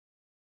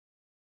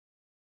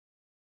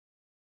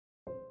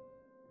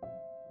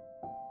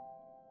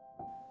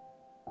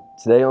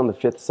Today, on the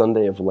Fifth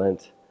Sunday of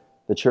Lent,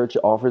 the Church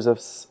offers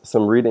us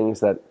some readings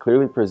that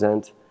clearly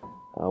present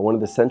one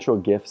of the central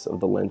gifts of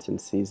the Lenten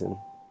season.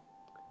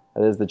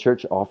 That is, the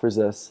Church offers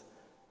us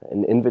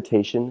an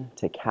invitation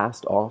to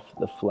cast off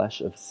the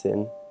flesh of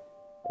sin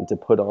and to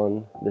put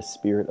on the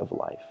Spirit of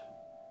life.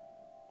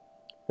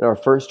 In our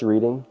first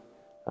reading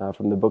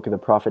from the book of the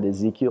prophet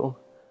Ezekiel,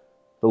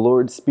 the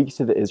Lord speaks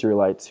to the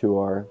Israelites who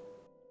are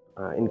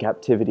in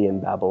captivity in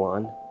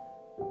Babylon.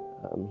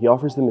 He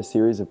offers them a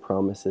series of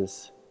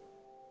promises,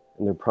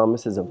 and they're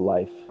promises of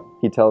life.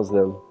 He tells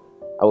them,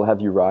 "I will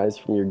have you rise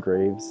from your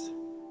graves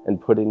and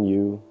put in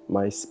you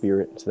my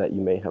Spirit so that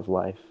you may have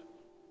life.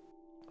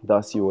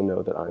 Thus you will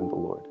know that I am the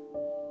Lord."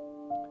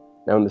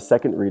 Now in the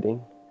second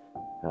reading,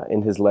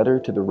 in his letter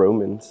to the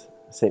Romans,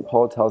 St.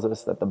 Paul tells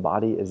us that the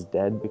body is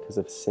dead because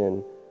of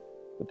sin,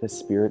 but the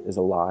Spirit is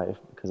alive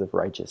because of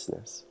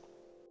righteousness.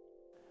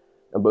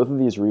 Now both of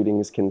these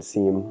readings can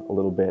seem a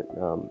little bit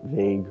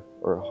vague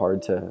or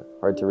hard to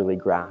really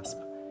grasp.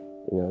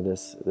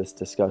 This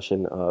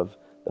discussion of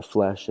the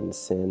flesh and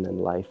sin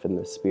and life and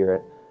the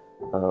Spirit.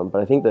 But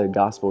I think the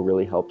gospel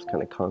really helps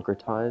kind of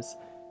concretize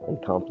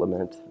and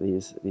complement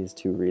these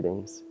two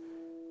readings.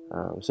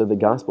 So the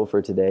gospel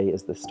for today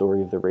is the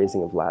story of the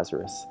raising of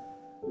Lazarus,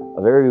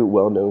 a very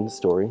well-known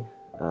story,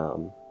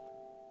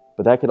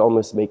 but that could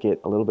almost make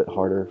it a little bit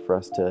harder for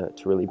us to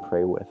really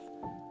pray with.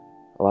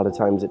 A lot of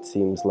times it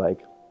seems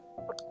like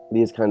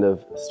these kind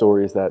of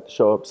stories that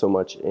show up so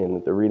much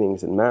in the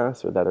readings in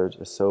Mass or that are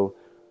just so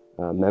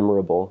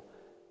memorable,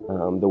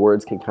 the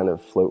words can kind of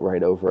float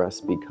right over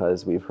us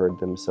because we've heard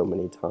them so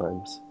many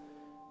times.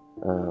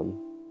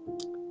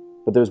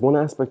 But there's one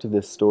aspect of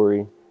this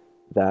story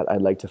that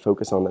I'd like to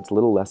focus on that's a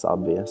little less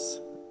obvious,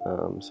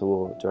 so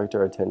we'll direct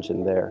our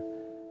attention there.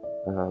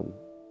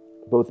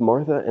 Both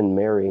Martha and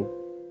Mary,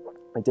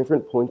 at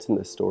different points in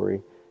the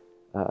story,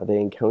 they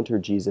encounter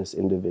Jesus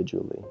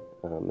individually,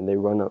 and they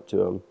run up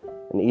to him,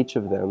 and each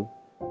of them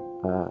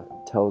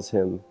tells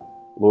him,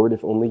 "Lord,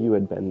 if only you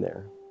had been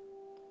there."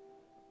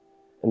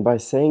 And by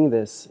saying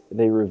this,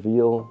 they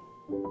reveal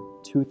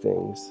two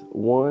things.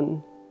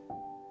 One,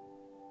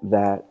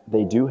 that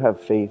they do have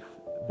faith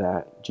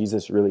that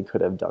Jesus really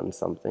could have done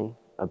something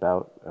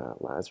about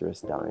Lazarus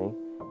dying.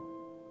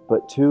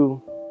 But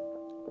two,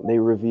 they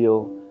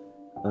reveal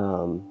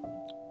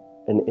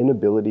an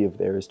inability of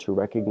theirs to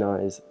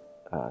recognize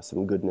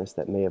some goodness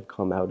that may have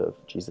come out of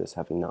Jesus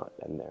having not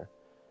been there.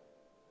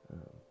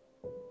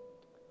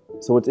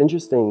 So what's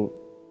interesting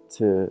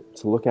to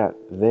look at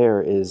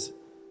there is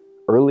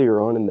earlier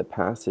on in the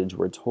passage,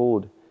 we're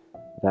told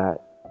that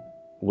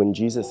when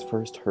Jesus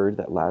first heard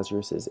that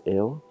Lazarus is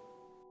ill,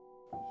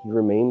 he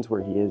remains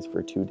where he is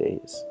for 2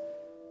 days.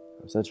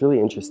 So it's really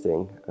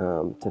interesting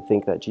to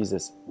think that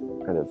Jesus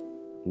kind of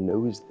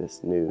knows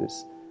this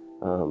news,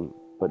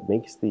 but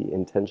makes the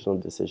intentional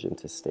decision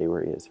to stay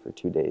where he is for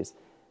 2 days.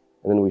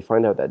 And then we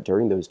find out that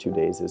during those 2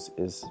 days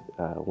is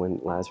when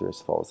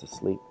Lazarus falls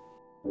asleep.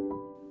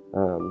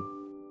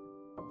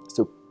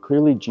 So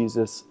clearly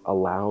Jesus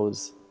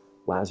allows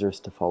Lazarus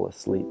to fall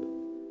asleep.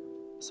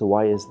 So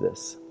why is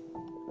this?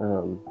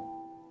 I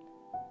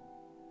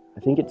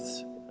think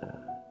it's,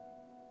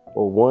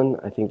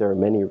 I think there are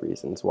many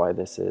reasons why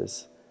this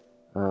is.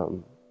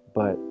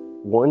 But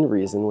one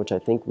reason, which I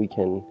think we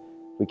can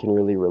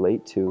really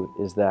relate to,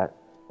 is that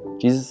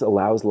Jesus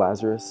allows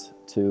Lazarus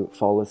to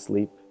fall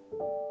asleep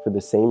for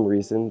the same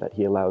reason that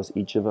he allows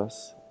each of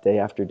us, day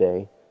after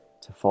day,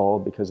 to fall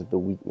because of the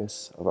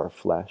weakness of our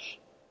flesh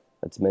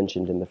that's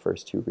mentioned in the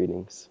first two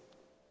readings.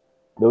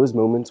 Those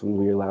moments when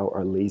we allow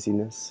our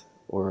laziness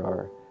or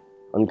our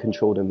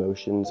uncontrolled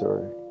emotions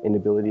or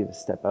inability to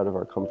step out of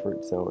our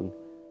comfort zone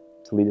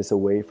to lead us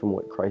away from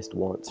what Christ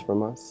wants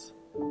from us,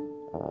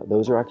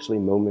 those are actually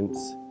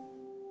moments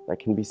that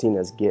can be seen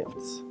as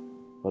gifts,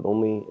 but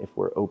only if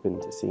we're open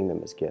to seeing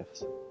them as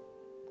gifts.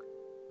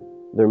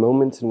 They're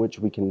moments in which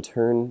we can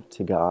turn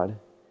to God,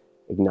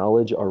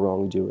 acknowledge our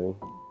wrongdoing,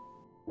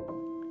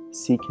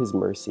 seek his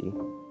mercy,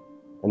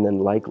 and then,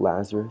 like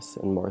Lazarus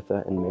and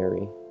Martha and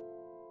Mary,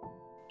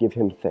 give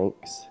him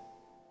thanks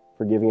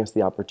for giving us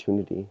the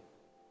opportunity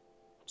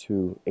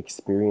to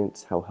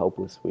experience how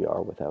helpless we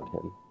are without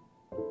him.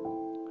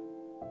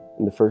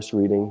 In the first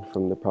reading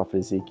from the prophet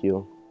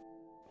Ezekiel,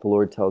 the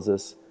Lord tells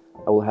us,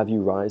 "I will have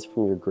you rise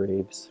from your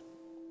graves,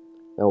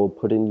 and I will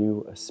put in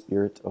you a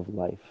spirit of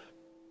life.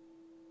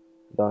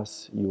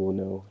 Thus you will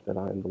know that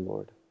I am the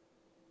Lord."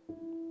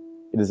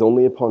 It is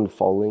only upon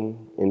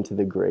falling into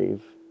the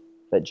grave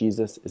that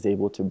Jesus is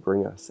able to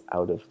bring us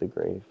out of the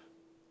grave.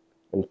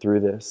 And through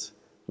this,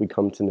 we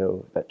come to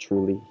know that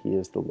truly he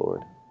is the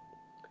Lord.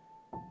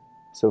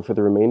 So for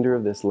the remainder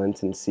of this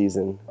Lenten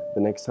season,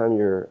 the next time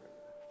you're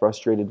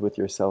frustrated with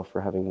yourself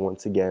for having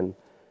once again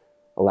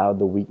allowed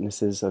the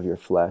weaknesses of your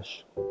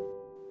flesh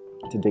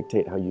to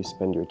dictate how you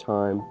spend your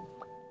time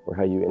or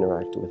how you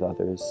interact with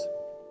others,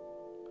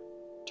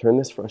 turn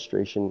this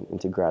frustration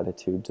into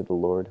gratitude to the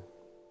Lord.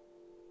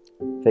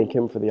 Thank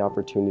him for the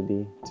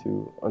opportunity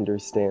to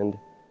understand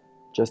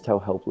just how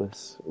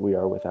helpless we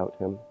are without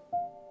him,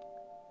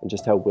 and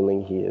just how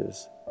willing he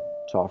is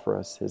to offer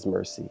us his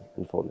mercy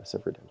and fullness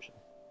of redemption.